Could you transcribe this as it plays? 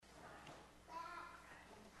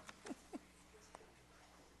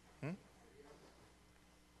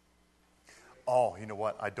Oh, you know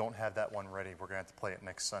what? I don't have that one ready. We're going to have to play it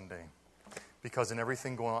next Sunday. Because in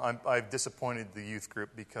everything going on, I've disappointed the youth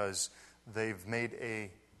group because they've made a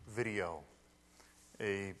video,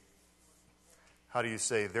 their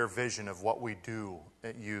vision of what we do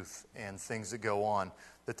at youth and things that go on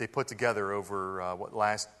that they put together over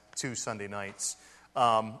last 2 Sunday nights.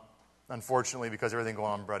 Unfortunately, because everything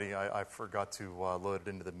going on, buddy, I forgot to load it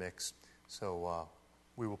into the mix. So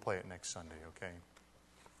we will play it next Sunday, okay?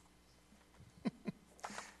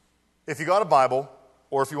 If you got a Bible,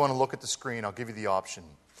 or if you want to look at the screen, I'll give you the option.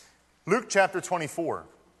 Luke chapter 24.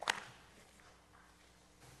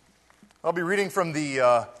 I'll be reading from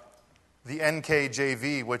the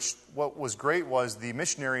NKJV, which what was great was the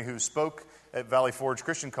missionary who spoke at Valley Forge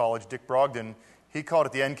Christian College, Dick Brogdon, he called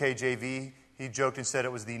it the NKJV. He joked and said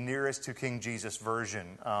it was the nearest to King Jesus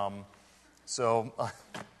version. So I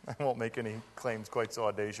won't make any claims quite so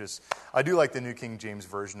audacious. I do like the New King James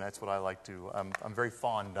Version. That's what I like to. I'm very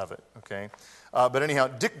fond of it. Okay, but anyhow,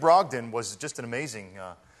 Dick Brogdon was just an amazing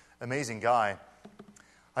guy.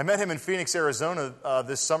 I met him in Phoenix, Arizona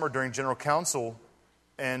this summer during General Council,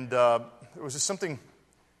 and there was just something.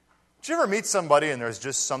 Did you ever meet somebody and there's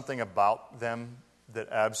just something about them that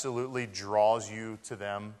absolutely draws you to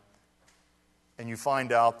them, and you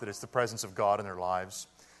find out that it's the presence of God in their lives?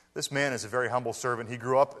 This man is a very humble servant. He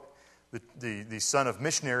grew up the son of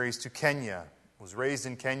missionaries to Kenya, was raised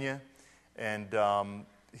in Kenya, and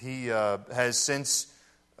he has since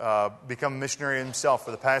become a missionary himself.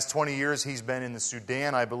 For the past 20 years, he's been in the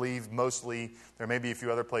Sudan, I believe, mostly. There may be a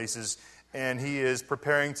few other places. And he is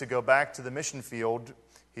preparing to go back to the mission field.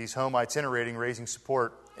 He's home itinerating, raising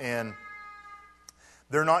support. And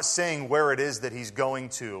they're not saying where it is that he's going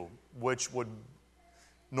to, which would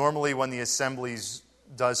normally, when the assemblies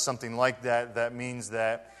does something like that, that means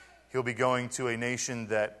that he'll be going to a nation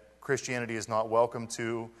that Christianity is not welcome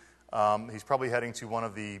to. He's probably heading to one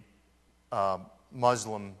of the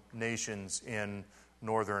Muslim nations in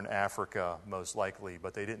northern Africa, most likely,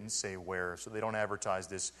 but they didn't say where, so they don't advertise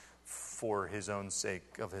this for his own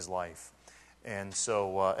sake of his life. And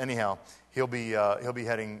so, anyhow, he'll be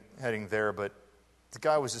heading there. But the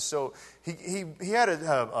guy was just so he had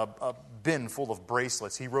a bin full of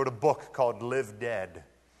bracelets. He wrote a book called Live Dead,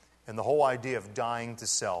 and the whole idea of dying to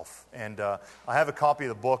self. And I have a copy of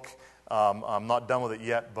the book. I'm not done with it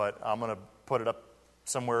yet, but I'm going to put it up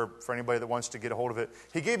somewhere for anybody that wants to get a hold of it.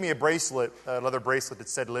 He gave me a bracelet, a leather bracelet that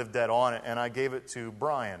said Live Dead on it, and I gave it to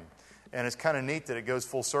Brian. And it's kind of neat that it goes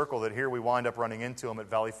full circle, that here we wind up running into him at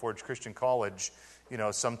Valley Forge Christian College,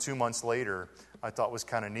 some 2 months later. I thought was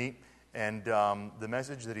kind of neat. And the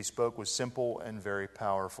message that he spoke was simple and very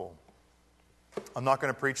powerful. I'm not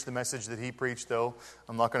going to preach the message that he preached, though.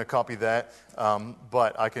 I'm not going to copy that.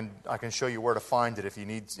 But I can show you where to find it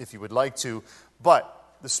if you would like to.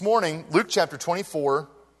 But this morning, Luke chapter 24. I'm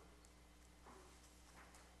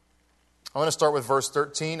going to start with verse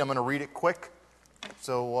 13. I'm going to read it quick.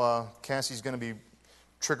 So Cassie's going to be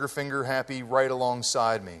trigger finger happy right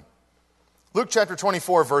alongside me. Luke chapter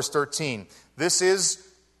 24, verse 13. This is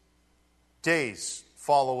days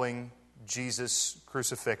following Jesus'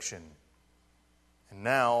 crucifixion. And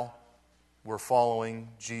now we're following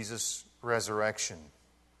Jesus' resurrection.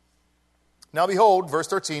 Now behold, verse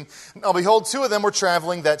 13, now behold, 2 of them were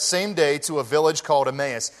traveling that same day to a village called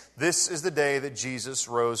Emmaus. This is the day that Jesus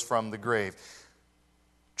rose from the grave.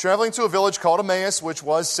 Traveling to a village called Emmaus, which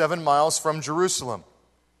was 7 miles from Jerusalem.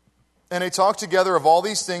 And they talked together of all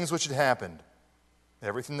these things which had happened,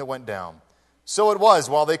 everything that went down. So it was,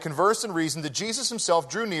 while they conversed and reasoned, that Jesus himself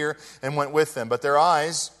drew near and went with them. But their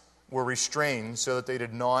eyes were restrained so that they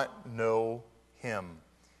did not know him.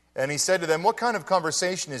 And he said to them, what kind of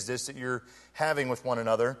conversation is this that you're having with one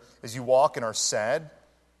another as you walk and are sad?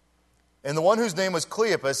 And the one whose name was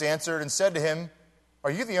Cleopas answered and said to him,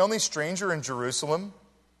 are you the only stranger in Jerusalem?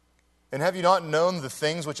 And have you not known the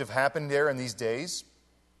things which have happened there in these days?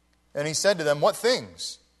 And he said to them, what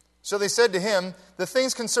things? So they said to him, the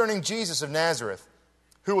things concerning Jesus of Nazareth,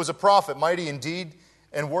 who was a prophet, mighty in deed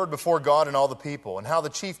and word before God and all the people, and how the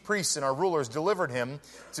chief priests and our rulers delivered him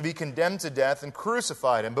to be condemned to death and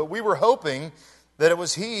crucified him. But we were hoping that it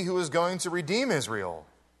was he who was going to redeem Israel.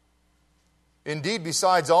 Indeed,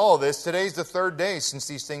 besides all of this, today's the 3rd day since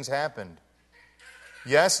these things happened.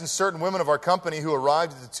 Yes, and certain women of our company who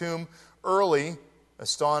arrived at the tomb early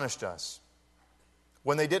astonished us.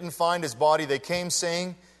 When they didn't find his body, they came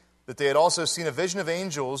saying that they had also seen a vision of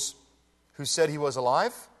angels who said he was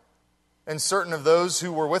alive. And certain of those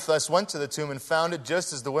who were with us went to the tomb and found it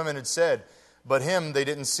just as the women had said, but him they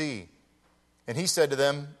didn't see. And he said to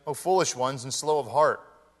them, O foolish ones and slow of heart,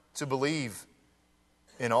 to believe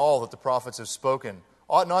in all that the prophets have spoken.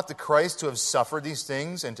 Ought not the Christ to have suffered these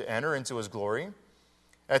things and to enter into his glory?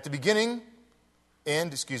 At the beginning,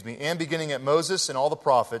 and beginning at Moses and all the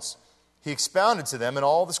prophets, he expounded to them in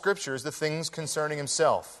all the scriptures the things concerning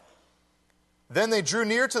himself. Then they drew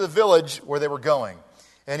near to the village where they were going,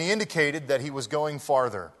 and he indicated that he was going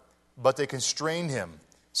farther. But they constrained him,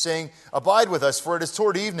 saying, Abide with us, for it is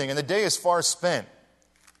toward evening, and the day is far spent.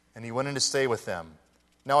 And he went in to stay with them.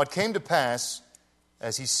 Now it came to pass,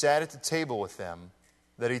 as he sat at the table with them,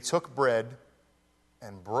 that he took bread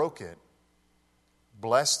and broke it,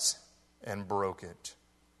 blessed and broke it,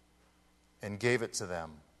 and gave it to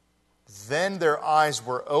them. Then their eyes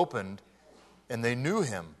were opened, and they knew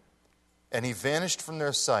him, and he vanished from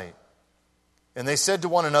their sight. And they said to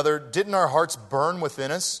one another, Didn't our hearts burn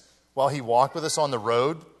within us while he walked with us on the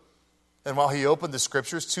road, and while he opened the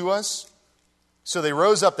scriptures to us? So they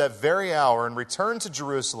rose up that very hour and returned to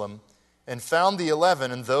Jerusalem, and found the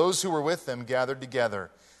 11 and those who were with them gathered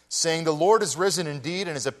together, saying, The Lord is risen indeed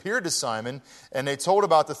and has appeared to Simon. And they told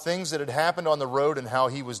about the things that had happened on the road and how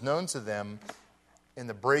he was known to them in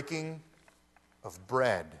the breaking of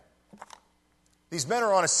bread. These men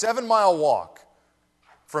are on a 7-mile walk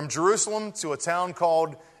from Jerusalem to a town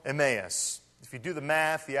called Emmaus. If you do the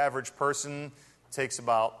math, the average person takes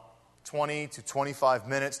about 20 to 25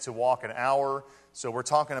 minutes to walk an hour. So we're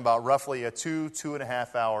talking about roughly a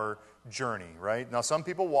 2.5 hour journey, right? Now, some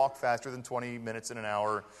people walk faster than 20 minutes in an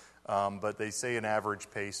hour, but they say an average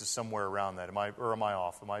pace is somewhere around that. Am I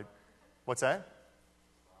off? What's that?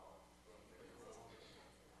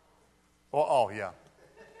 Yeah.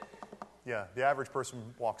 Yeah, the average person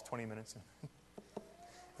walks 20 minutes.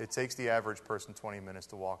 It takes the average person 20 minutes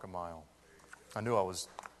to walk a mile. I knew I was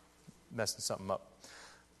messing something up.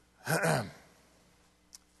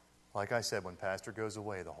 Like I said, when Pastor goes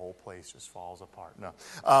away, the whole place just falls apart. No.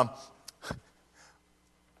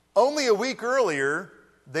 Only a week earlier,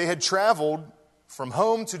 they had traveled from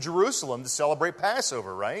home to Jerusalem to celebrate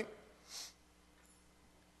Passover, right?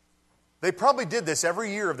 They probably did this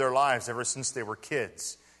every year of their lives ever since they were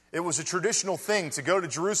kids. It was a traditional thing to go to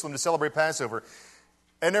Jerusalem to celebrate Passover.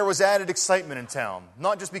 And there was added excitement in town,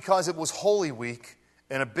 not just because it was Holy Week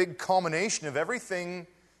and a big culmination of everything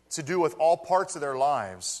to do with all parts of their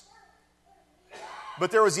lives, but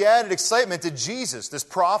there was the added excitement that Jesus, this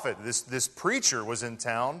prophet, this preacher was in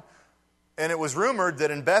town, and it was rumored that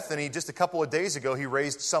in Bethany just a couple of days ago he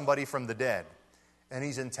raised somebody from the dead, and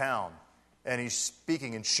he's in town, and he's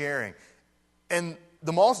speaking and sharing. And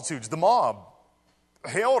the multitudes, the mob,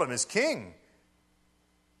 hailed him as king.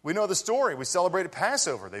 We know the story. We celebrated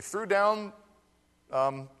Passover. They threw down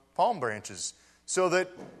palm branches so that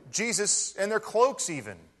Jesus, and their cloaks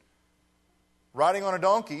even, riding on a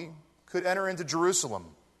donkey, could enter into Jerusalem.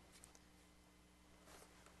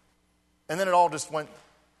 And then it all just went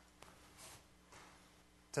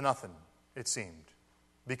to nothing, it seemed.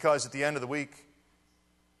 Because at the end of the week,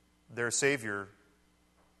 their Savior,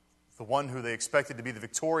 the one who they expected to be the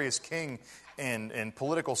victorious king and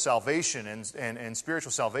political salvation and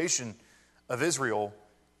spiritual salvation of Israel,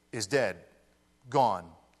 is dead, gone,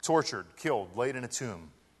 tortured, killed, laid in a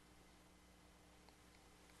tomb.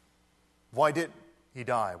 Why did he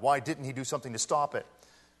die? Why didn't he do something to stop it?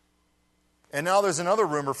 And now there's another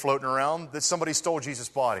rumor floating around that somebody stole Jesus'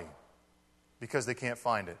 body because they can't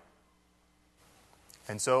find it.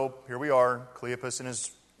 And so here we are, Cleopas and his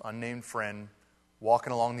unnamed friend,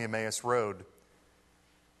 walking along the Emmaus Road.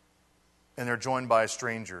 And they're joined by a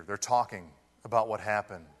stranger. They're talking about what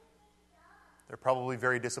happened. They're probably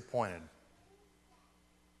very disappointed.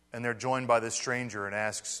 And they're joined by this stranger and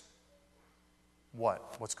asks,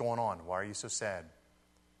 What? What's going on? Why are you so sad?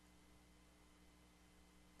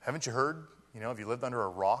 Haven't you heard? Have you lived under a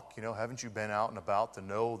rock? Haven't you been out and about to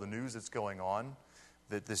know the news that's going on?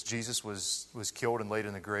 That this Jesus was killed and laid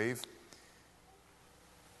in the grave?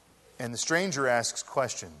 And the stranger asks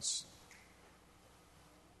questions.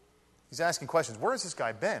 He's asking questions. Where has this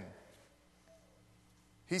guy been?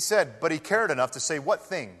 He said, but he cared enough to say, what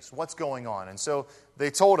things? What's going on? And so they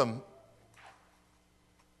told him.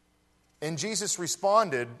 And Jesus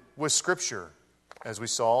responded with Scripture, as we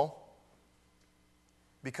saw,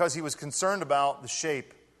 because he was concerned about the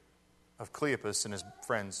shape of Cleopas and his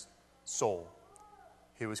friend's soul.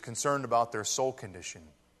 He was concerned about their soul condition.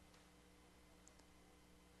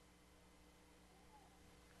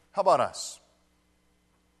 How about us?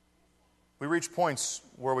 We reach points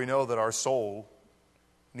where we know that our soul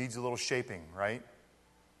needs a little shaping, right?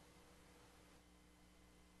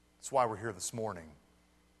 That's why we're here this morning.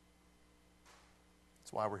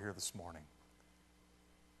 That's why we're here this morning.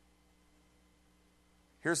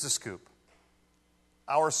 Here's the scoop.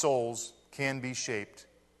 Our souls can be shaped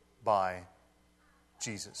by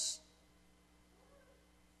Jesus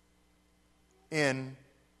in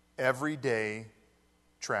everyday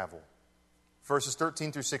travel. Verses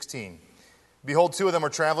 13 through 16. Behold, two of them were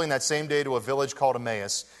traveling that same day to a village called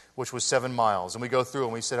Emmaus, which was 7 miles. And we go through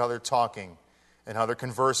and we said how they're talking and how they're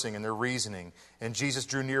conversing and they're reasoning. And Jesus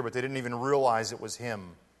drew near, but they didn't even realize it was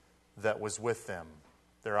him that was with them.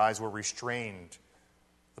 Their eyes were restrained,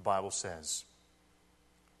 the Bible says.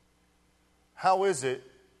 How is it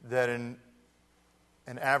that in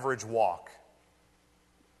an average walk,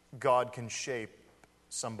 God can shape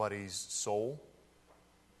somebody's soul?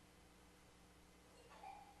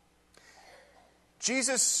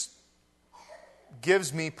 Jesus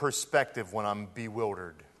gives me perspective when I'm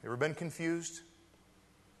bewildered. Ever been confused?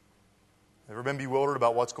 Ever been bewildered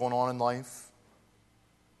about what's going on in life?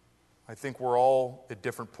 I think we're all at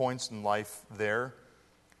different points in life there.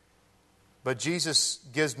 But Jesus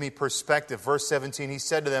gives me perspective. Verse 17, he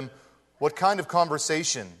said to them, what kind of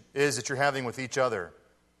conversation is that you're having with each other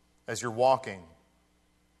as you're walking?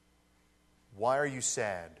 Why are you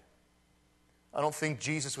sad? I don't think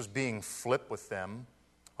Jesus was being flip with them.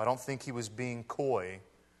 I don't think he was being coy.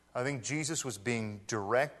 I think Jesus was being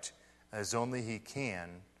direct as only he can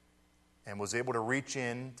and was able to reach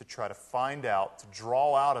in to try to find out, to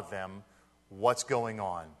draw out of them what's going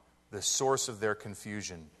on, the source of their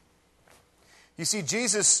confusion. You see,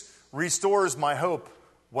 Jesus restores my hope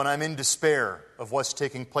when I'm in despair of what's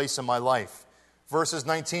taking place in my life. Verses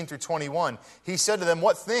 19 through 21, he said to them,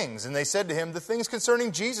 what things? And they said to him, the things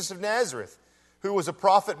concerning Jesus of Nazareth, who was a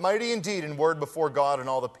prophet, mighty in deed and word before God and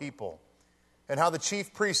all the people, and how the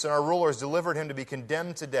chief priests and our rulers delivered him to be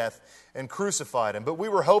condemned to death and crucified him. But we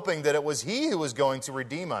were hoping that it was he who was going to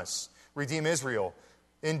redeem us, redeem Israel.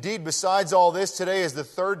 Indeed, besides all this, today is the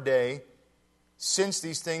third day since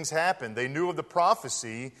these things happened. They knew of the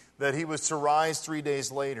prophecy that he was to rise 3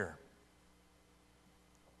 days later.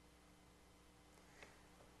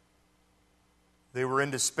 They were in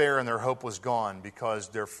despair and their hope was gone because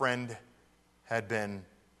their friend had been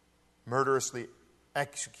murderously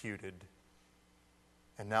executed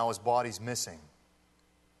and now his body's missing.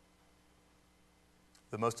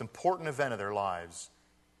 The most important event of their lives,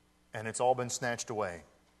 and it's all been snatched away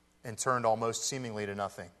and turned almost seemingly to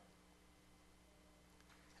nothing.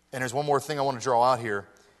 And there's one more thing I want to draw out here.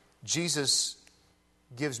 Jesus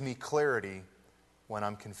gives me clarity when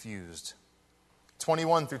I'm confused.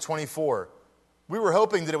 21 through 24. We were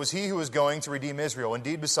hoping that it was he who was going to redeem Israel.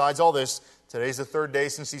 Indeed, besides all this, today's the third day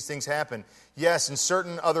since these things happened. Yes, and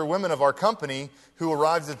certain other women of our company who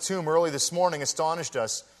arrived at the tomb early this morning astonished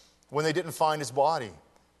us when they didn't find his body.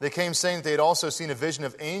 They came saying that they had also seen a vision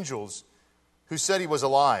of angels who said he was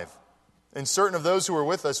alive. And certain of those who were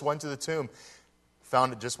with us went to the tomb,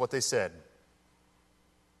 found it just what they said.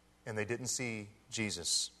 And they didn't see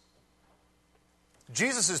Jesus.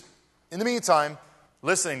 Jesus is, in the meantime,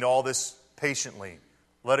 listening to all this patiently,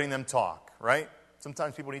 letting them talk, right?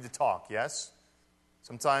 Sometimes people need to talk, yes?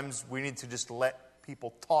 Sometimes we need to just let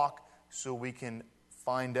people talk so we can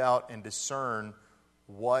find out and discern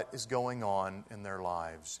what is going on in their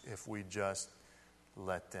lives if we just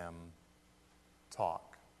let them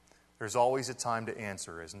talk. There's always a time to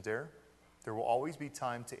answer, isn't there? There will always be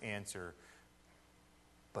time to answer,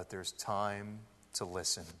 but there's time to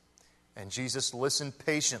listen. And Jesus listened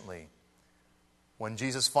patiently. When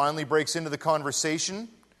Jesus finally breaks into the conversation,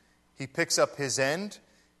 he picks up his end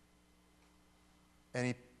and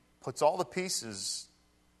he puts all the pieces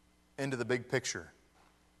into the big picture.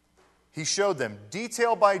 He showed them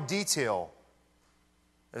detail by detail,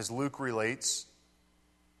 as Luke relates,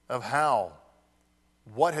 of how,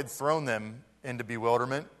 what had thrown them into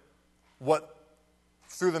bewilderment, what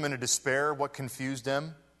threw them into despair, what confused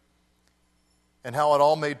them, and how it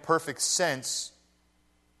all made perfect sense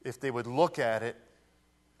if they would look at it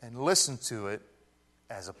and listen to it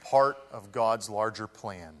as a part of God's larger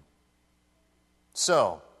plan.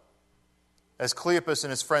 So, as Cleopas and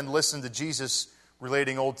his friend listened to Jesus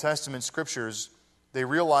relating Old Testament scriptures, they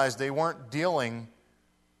realized they weren't dealing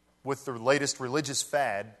with the latest religious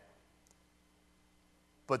fad,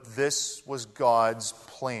 but this was God's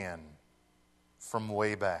plan from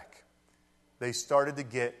way back. They started to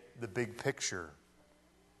get the big picture.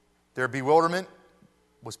 Their bewilderment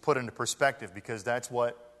was put into perspective because that's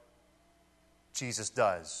what Jesus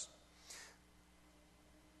does.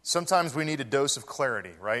 Sometimes we need a dose of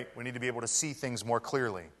clarity, right? We need to be able to see things more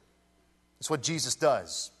clearly. That's what Jesus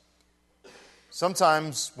does.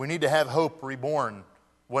 Sometimes we need to have hope reborn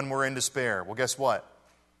when we're in despair. Well, guess what?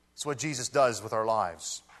 It's what Jesus does with our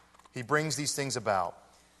lives. He brings these things about,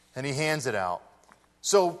 and he hands it out.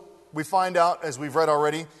 So we find out, as we've read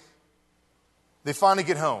already, They finally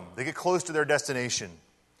get home. They get close to their destination.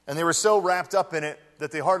 And they were so wrapped up in it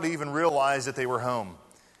that they hardly even realized that they were home.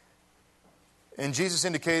 And Jesus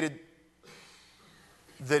indicated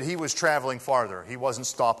that he was traveling farther. He wasn't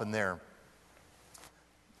stopping there.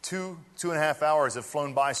 2.5 hours have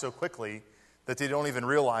flown by so quickly that they don't even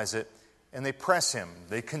realize it. And they press him.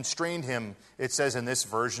 They constrained him, it says in this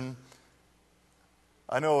version.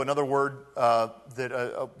 I know another word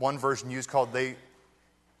that one version used called they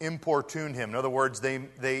importuned him. In other words,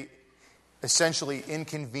 they essentially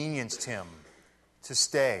inconvenienced him to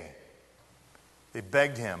stay. They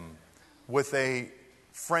begged him with a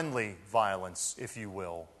friendly violence, if you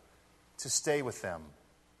will, to stay with them.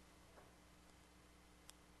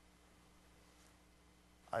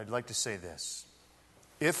 I'd like to say this.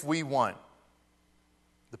 If we want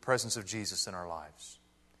the presence of Jesus in our lives,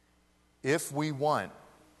 if we want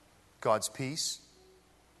God's peace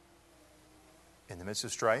in the midst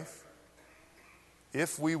of strife,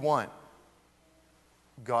 if we want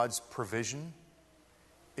God's provision,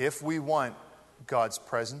 if we want God's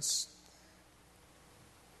presence,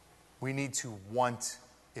 we need to want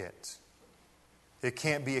it. It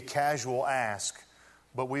can't be a casual ask,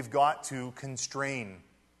 but we've got to constrain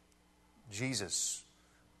Jesus.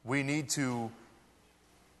 We need to,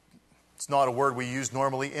 it's not a word we use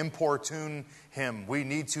normally, importune him. We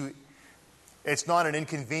need to, it's not an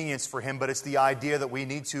inconvenience for him, but it's the idea that we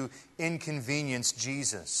need to inconvenience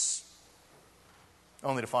Jesus.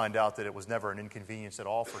 Only to find out that it was never an inconvenience at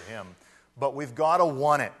all for him. But we've got to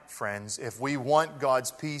want it, friends. If we want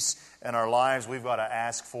God's peace in our lives, we've got to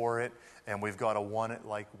ask for it, and we've got to want it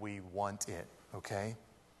like we want it, okay?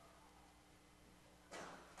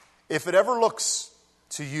 If it ever looks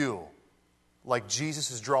to you like Jesus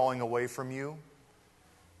is drawing away from you,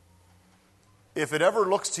 if it ever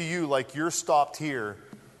looks to you like you're stopped here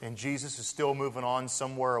and Jesus is still moving on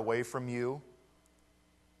somewhere away from you,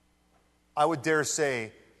 I would dare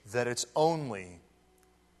say that it's only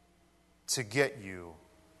to get you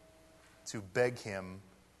to beg him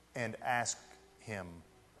and ask him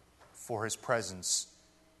for his presence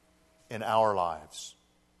in our lives,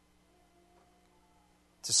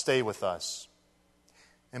 to stay with us.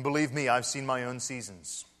 And believe me, I've seen my own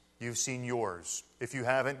seasons. You've seen yours. If you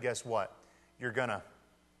haven't, guess what? You're gonna,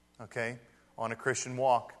 okay? On a Christian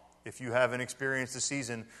walk, if you haven't experienced a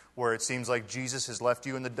season where it seems like Jesus has left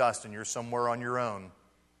you in the dust and you're somewhere on your own,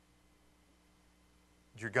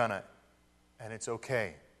 you're gonna. And it's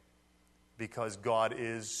okay, because God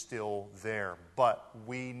is still there. But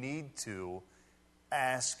we need to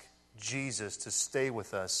ask Jesus to stay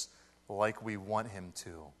with us like we want him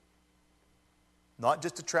to. Not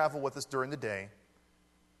just to travel with us during the day,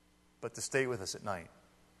 but to stay with us at night.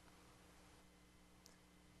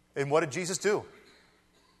 And what did Jesus do?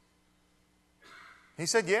 He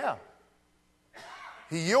said, yeah.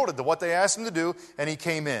 He yielded to what they asked him to do, and he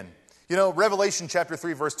came in. You know, Revelation chapter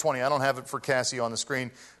 3, verse 20. I don't have it for Cassie on the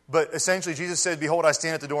screen. But essentially, Jesus said, behold, I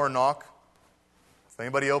stand at the door and knock. If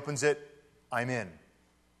anybody opens it, I'm in.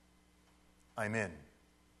 I'm in.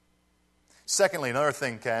 Secondly, another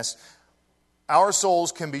thing, Cass. Our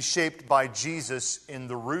souls can be shaped by Jesus in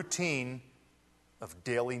the routine of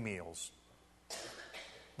daily meals.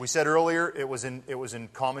 We said earlier it was in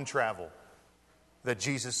common travel that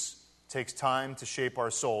Jesus takes time to shape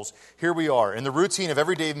our souls. Here we are in the routine of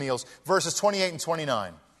everyday meals, verses 28 and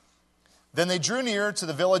 29. Then they drew near to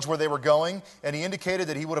the village where they were going, and he indicated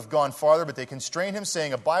that he would have gone farther, but they constrained him,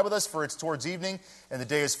 saying, abide with us, for it's towards evening, and the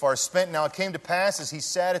day is far spent. Now it came to pass, as he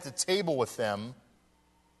sat at the table with them,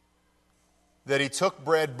 that he took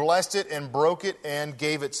bread, blessed it, and broke it, and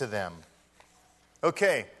gave it to them.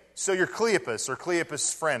 Okay, so you're Cleopas, or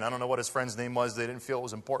Cleopas' friend. I don't know what his friend's name was. They didn't feel it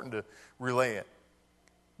was important to relay it.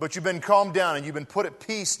 But you've been calmed down, and you've been put at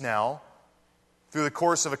peace now through the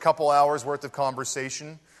course of a couple hours worth of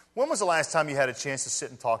conversation. When was the last time you had a chance to sit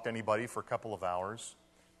and talk to anybody for a couple of hours?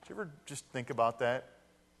 Did you ever just think about that?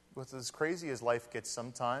 With as crazy as life gets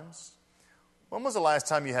sometimes, when was the last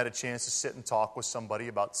time you had a chance to sit and talk with somebody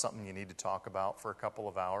about something you need to talk about for a couple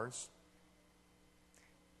of hours?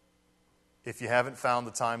 If you haven't found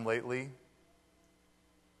the time lately,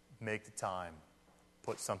 make the time.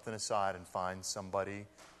 Put something aside and find somebody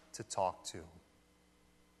to talk to.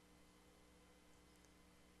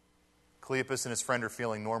 Cleopas and his friend are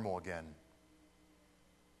feeling normal again.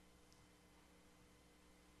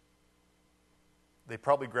 They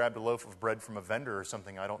probably grabbed a loaf of bread from a vendor or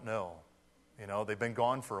something, I don't know. You know, they've been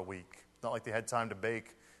gone for a week. It's not like they had time to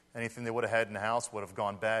bake. Anything they would have had in the house would have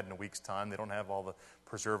gone bad in a week's time. They don't have all the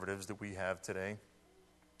preservatives that we have today.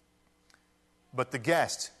 But the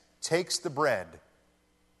guest takes the bread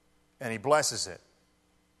and he blesses it.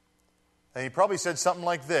 And he probably said something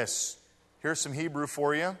like this. Here's some Hebrew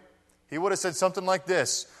for you. He would have said something like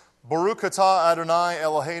this. Baruch atah Adonai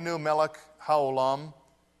Eloheinu melech haolam,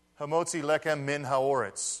 hamotzi lechem min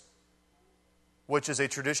haoretz, which is a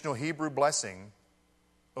traditional Hebrew blessing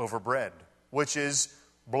over bread, which is,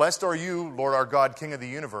 blessed are you, Lord our God, King of the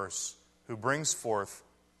universe, who brings forth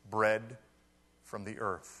bread from the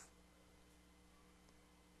earth.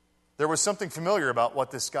 There was something familiar about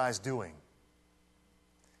what this guy's doing.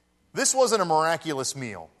 This wasn't a miraculous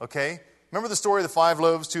meal, okay? Remember the story of the 5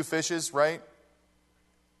 loaves, 2 fishes, right?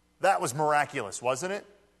 That was miraculous, wasn't it?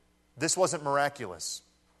 This wasn't miraculous.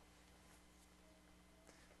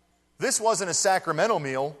 This wasn't a sacramental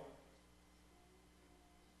meal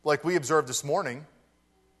like we observed this morning,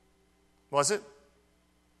 was it?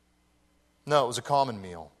 No, it was a common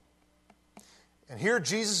meal. And here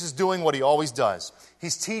Jesus is doing what he always does.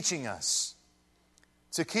 He's teaching us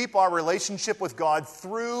to keep our relationship with God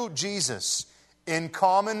through Jesus in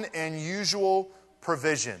common and usual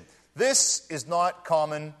provision. This is not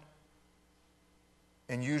common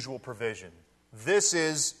and usual provision. This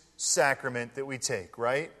is sacrament that we take,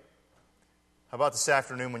 right? How about this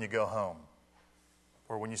afternoon when you go home?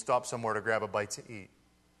 Or when you stop somewhere to grab a bite to eat?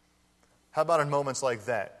 How about in moments like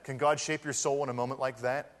that? Can God shape your soul in a moment like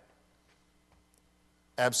that?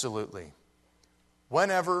 Absolutely.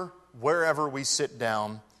 Whenever, wherever we sit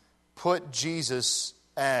down, put Jesus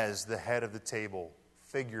as the head of the table,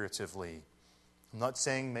 figuratively. I'm not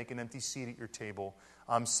saying make an empty seat at your table.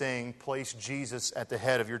 I'm saying place Jesus at the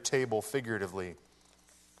head of your table, figuratively.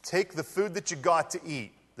 Take the food that you got to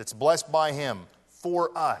eat, that's blessed by Him,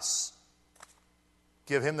 for us.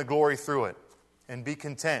 Give Him the glory through it, and be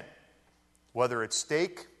content. Whether it's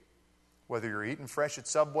steak, whether you're eating fresh at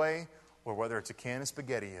Subway, or whether it's a can of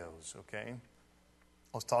SpaghettiOs, okay?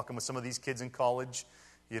 I was talking with some of these kids in college,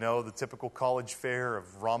 you know, the typical college fare of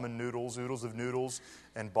ramen noodles, oodles of noodles,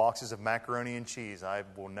 and boxes of macaroni and cheese. I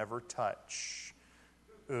will never touch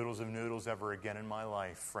oodles of noodles ever again in my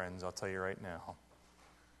life, friends, I'll tell you right now.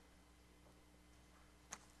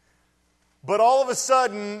 But all of a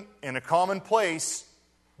sudden, in a common place,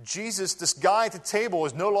 Jesus, this guy at the table,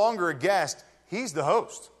 is no longer a guest. He's the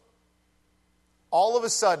host. All of a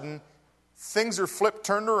sudden, things are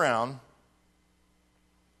turned around.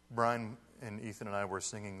 Brian and Ethan and I were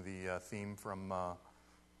singing the theme from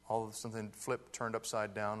all of something flipped, turned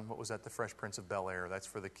upside down. What was that? The Fresh Prince of Bel-Air. That's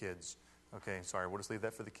for the kids. Okay, sorry. We'll just leave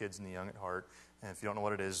that for the kids and the young at heart. And if you don't know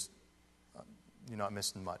what it is, you're not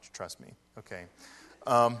missing much. Trust me. Okay.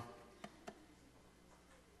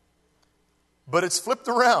 But it's flipped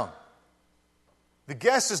around. The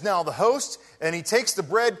guest is now the host, and he takes the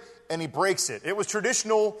bread and he breaks it. It was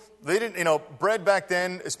traditional. They didn't, bread back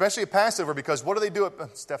then, especially at Passover, because what do they do?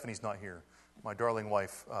 Stephanie's not here. My darling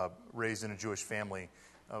wife, raised in a Jewish family,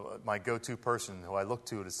 my go-to person who I look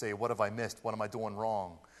to say, what have I missed? What am I doing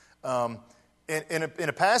wrong? In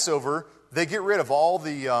a Passover, they get rid of all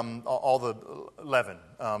the leaven,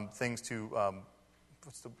 things to,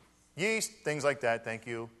 what's the yeast, things like that. Thank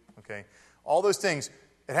you. Okay. All those things.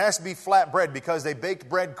 It has to be flat bread because they baked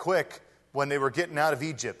bread quick when they were getting out of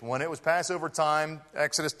Egypt. When it was Passover time,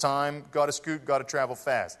 Exodus time, got to scoot, got to travel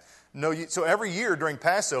fast. So every year during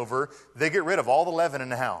Passover, they get rid of all the leaven in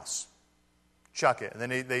the house. Chuck it. And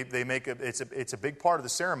then they make it, it's a big part of the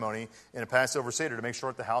ceremony in a Passover Seder to make sure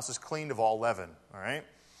that the house is cleaned of all leaven. All right?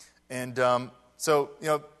 And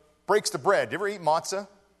breaks the bread. You ever eat matzah?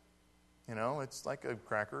 It's like a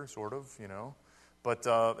cracker, sort of, But,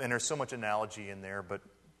 and there's so much analogy in there, but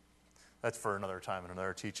that's for another time and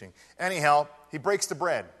another teaching. Anyhow, he breaks the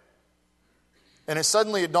bread. And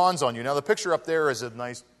suddenly it dawns on you. Now, the picture up there is a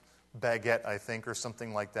nice baguette, I think, or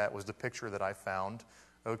something like that was the picture that I found.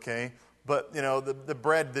 Okay? But, the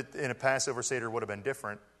bread that in a Passover Seder would have been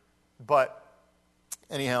different. But,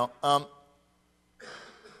 anyhow,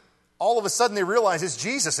 all of a sudden they realize it's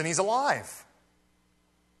Jesus and He's alive.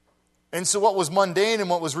 And so what was mundane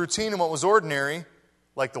and what was routine and what was ordinary,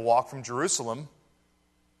 like the walk from Jerusalem,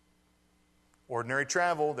 ordinary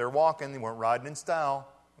travel, they're walking, they weren't riding in style,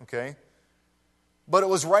 okay? But it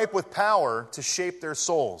was ripe with power to shape their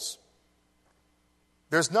souls.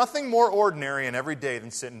 There's nothing more ordinary in every day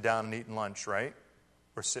than sitting down and eating lunch, right?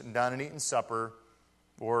 Or sitting down and eating supper,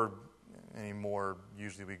 or anymore,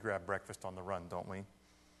 usually we grab breakfast on the run, don't we?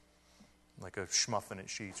 Like a schmuffin at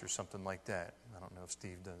Sheetz or something like that. I don't know if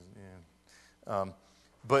Steve does. Yeah.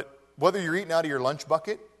 But whether you're eating out of your lunch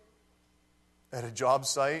bucket at a job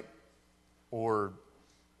site or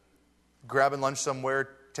grabbing lunch somewhere,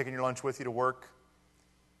 taking your lunch with you to work,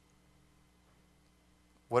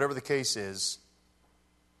 whatever the case is,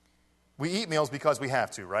 we eat meals because we have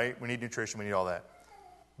to, right? We need nutrition, we need all that.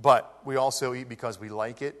 But we also eat because we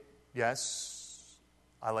like it. Yes,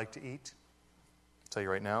 I like to eat. I'll tell you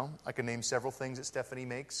right now, I can name several things that Stephanie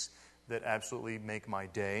makes that absolutely make my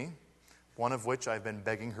day. One of which I've been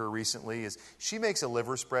begging her recently is she makes a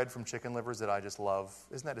liver spread from chicken livers that I just love.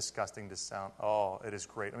 Isn't that disgusting to sound? Oh, it is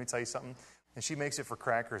great. Let me tell you something. And she makes it for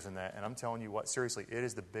crackers and that. And I'm telling you what, seriously, it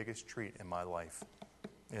is the biggest treat in my life.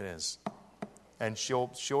 It is. And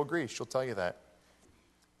she'll agree. She'll tell you that.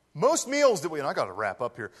 Most meals that we, and I got to wrap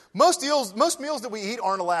up here. Most meals that we eat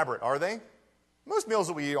aren't elaborate, are they? Most meals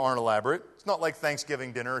that we eat aren't elaborate. It's not like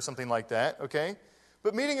Thanksgiving dinner or something like that, okay?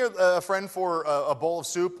 But meeting a friend for a bowl of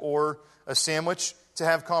soup or a sandwich to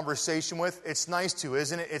have conversation with, it's nice to,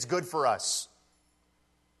 isn't it? It's good for us.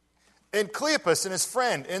 And Cleopas and his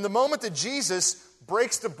friend, in the moment that Jesus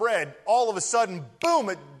breaks the bread, all of a sudden, boom,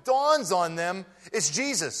 it dawns on them, it's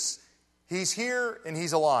Jesus. He's here and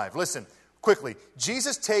he's alive. Listen, quickly,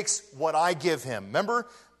 Jesus takes what I give him. Remember,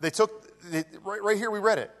 right here we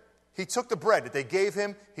read it. He took the bread that they gave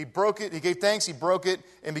him, he broke it, he gave thanks, he broke it,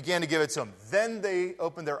 and began to give it to them. Then they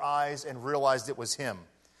opened their eyes and realized it was him.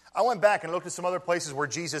 I went back and looked at some other places where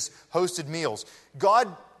Jesus hosted meals.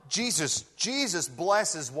 Jesus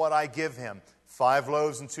blesses what I give him. 5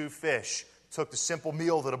 loaves and 2 fish. Took the simple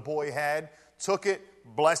meal that a boy had, took it,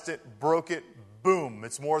 blessed it, broke it, boom,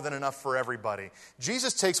 it's more than enough for everybody.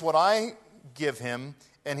 Jesus takes what I give him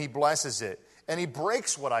and he blesses it. And he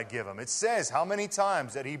breaks what I give him. It says how many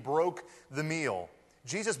times that he broke the meal.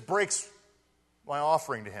 Jesus breaks my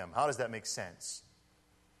offering to him. How does that make sense?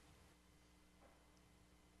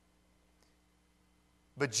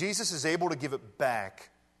 But Jesus is able to give it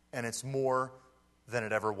back, and it's more than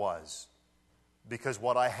it ever was. Because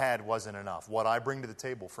what I had wasn't enough. What I bring to the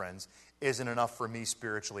table, friends, isn't enough for me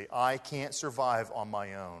spiritually. I can't survive on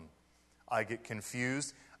my own. I get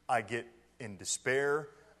confused. I get in despair.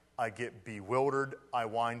 I get bewildered. I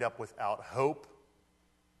wind up without hope.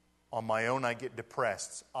 On my own, I get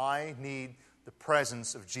depressed. I need the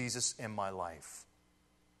presence of Jesus in my life.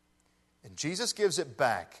 And Jesus gives it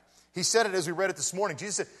back. He said it as we read it this morning.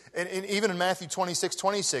 Jesus said, and even in Matthew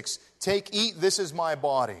 26:26, take, eat, this is my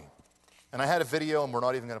body. And I had a video, and we're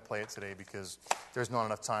not even going to play it today because there's not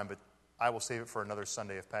enough time, but I will save it for another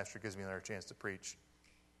Sunday if Pastor gives me another chance to preach.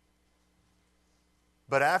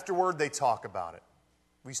 But afterward, they talk about it.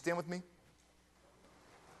 Will you stand with me?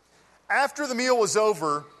 After the meal was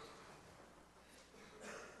over,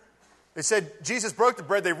 it said Jesus broke the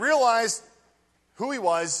bread. They realized who he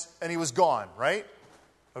was, and he was gone, right?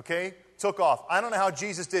 Okay? Took off. I don't know how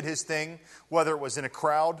Jesus did his thing, whether it was in a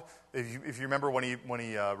crowd. If you remember when he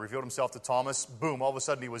revealed himself to Thomas, boom, all of a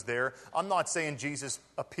sudden he was there. I'm not saying Jesus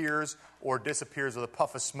appears or disappears with a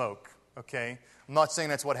puff of smoke, okay? I'm not saying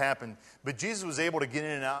that's what happened. But Jesus was able to get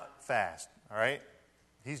in and out fast, all right?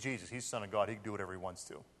 He's Jesus. He's the Son of God. He can do whatever he wants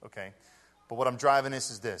to, okay? But what I'm driving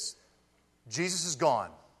is this. Jesus is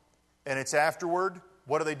gone. And it's afterward,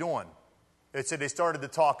 what are they doing? It said they started to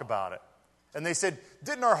talk about it. And they said,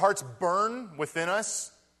 didn't our hearts burn within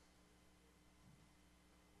us?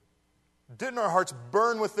 Didn't our hearts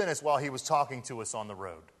burn within us while he was talking to us on the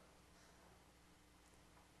road?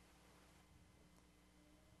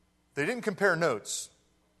 They didn't compare notes.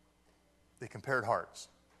 They compared hearts.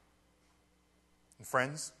 And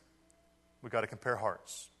friends, we've got to compare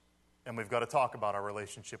hearts. And we've got to talk about our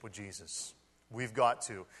relationship with Jesus. We've got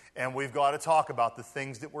to. And we've got to talk about the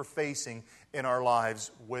things that we're facing in our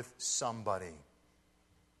lives with somebody.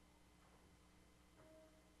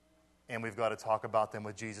 And we've got to talk about them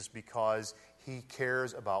with Jesus because he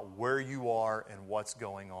cares about where you are and what's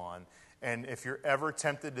going on. And if you're ever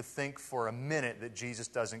tempted to think for a minute that Jesus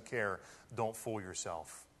doesn't care, don't fool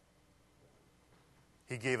yourself.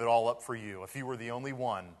 He gave it all up for you. If you were the only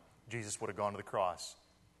one, Jesus would have gone to the cross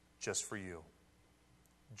just for you.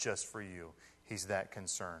 Just for you. He's that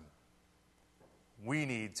concerned. We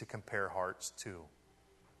need to compare hearts too.